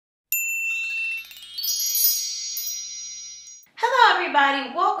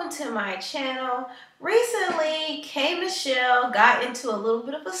everybody, welcome to my channel. Recently, K Michelle got into a little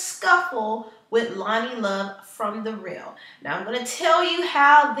bit of a scuffle with Loni Love from The Real. Now I'm going to tell you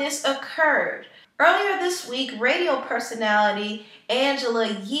how this occurred. Earlier this week, radio personality Angela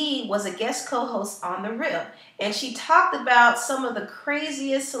Yee was a guest co-host on The Real, and she talked about some of the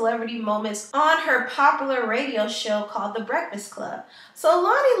craziest celebrity moments on her popular radio show called The Breakfast Club. So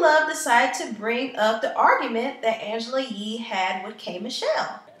Loni Love decided to bring up the argument that Angela Yee had with K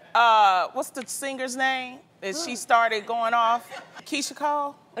Michelle. What's the singer's name that she started going off? Keisha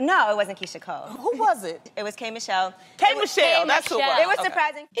Cole? No, it wasn't Keisha Cole. Who was it? It was K Michelle. K Michelle, that's who it was. It was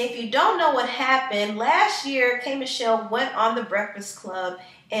surprising. If you don't know what happened, last year K Michelle went on The Breakfast Club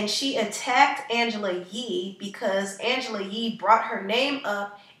and she attacked Angela Yee because Angela Yee brought her name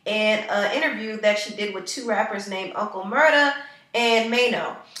up in an interview that she did with two rappers named Uncle Murda and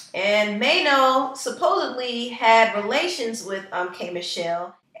Mano. And Mano supposedly had relations with K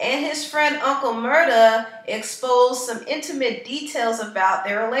Michelle. And his friend Uncle Murda exposed some intimate details about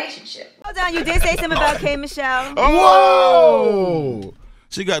their relationship. Hold on, you did say something about K Michelle. Whoa!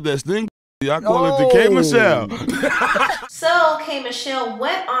 She got that sting. I call it the K Michelle. So K Michelle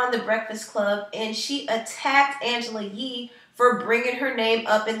went on The Breakfast Club and she attacked Angela Yee for bringing her name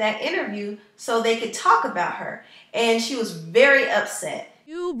up in that interview so they could talk about her. And she was very upset.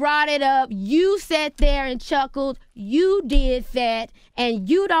 You brought it up, you sat there and chuckled, you did that, and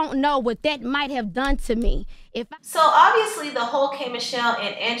you don't know what that might have done to me. So obviously the whole K Michelle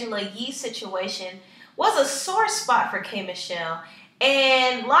and Angela Yee situation was a sore spot for K Michelle,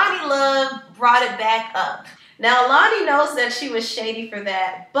 and Loni Love brought it back up. Now Loni knows that she was shady for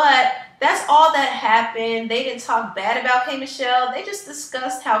that, but that's all that happened. They didn't talk bad about K Michelle, they just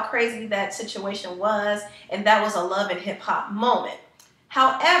discussed how crazy that situation was, and that was a love and hip hop moment.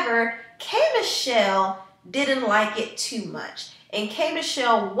 However, K Michelle didn't like it too much, and K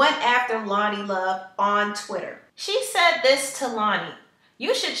Michelle went after Loni Love on Twitter. She said this to Loni: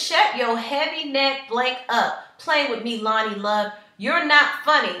 "You should shut your heavy neck blank up playing with me, Loni Love. You're not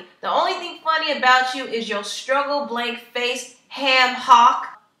funny. The only thing funny about you is your struggle blank face ham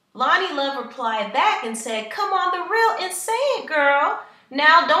hawk." Loni Love replied back and said, "Come on The Real and say it, girl.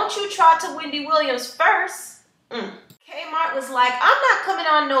 Now don't you try to Wendy Williams first." Kmart was like, "I'm not coming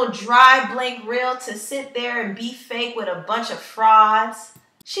on no dry blank reel to sit there and be fake with a bunch of frauds."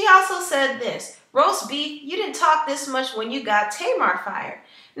 She also said this: "Roast beef, you didn't talk this much when you got Tamar fired."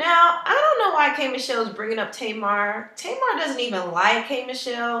 Now, I don't know why K Michelle is bringing up Tamar. Tamar doesn't even like K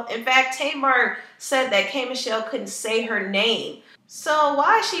Michelle. In fact, Tamar said that K Michelle couldn't say her name. So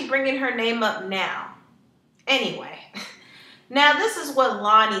why is she bringing her name up now? Anyway, now this is what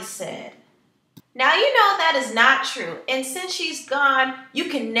Loni said. "Now you know that is not true, and since she's gone, you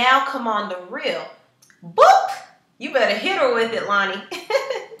can now come on The Real." Boop! You better hit her with it, Loni.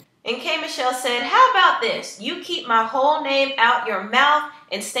 And K Michelle said, "How about this? You keep my whole name out your mouth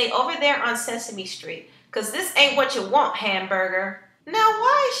and stay over there on Sesame Street, because this ain't what you want, hamburger." Now,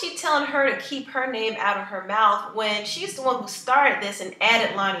 why is she telling her to keep her name out of her mouth when she's the one who started this and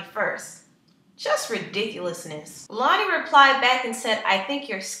added Loni first? Just ridiculousness. Loni replied back and said, "I think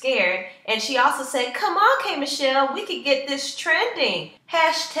you're scared." And she also said, "Come on, K Michelle, we could get this trending.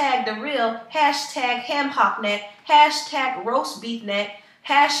 Hashtag The Real, hashtag ham hock neck, hashtag roast beef neck,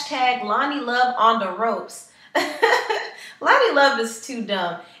 hashtag Loni Love on the ropes." Loni Love is too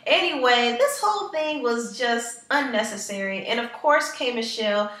dumb. Anyway, this whole thing was just unnecessary. And of course, K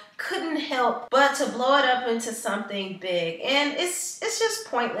Michelle couldn't help but to blow it up into something big. And it's just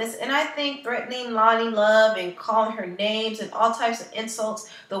pointless. And I think threatening Loni Love and calling her names and all types of insults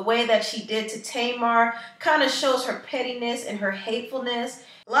the way that she did to Tamar kind of shows her pettiness and her hatefulness.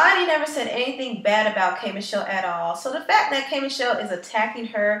 Loni never said anything bad about K Michelle at all. So the fact that K Michelle is attacking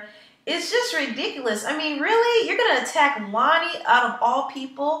her, it's just ridiculous. I mean, really? You're going to attack Loni out of all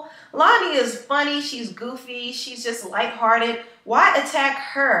people? Loni is funny, she's goofy, she's just lighthearted. Why attack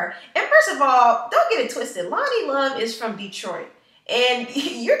her? And first of all, don't get it twisted. Loni Love is from Detroit. And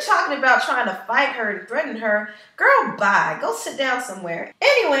you're talking about trying to fight her and threaten her. Girl, bye. Go sit down somewhere.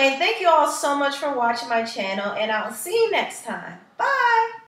 Anyway, thank you all so much for watching my channel, and I'll see you next time. Bye.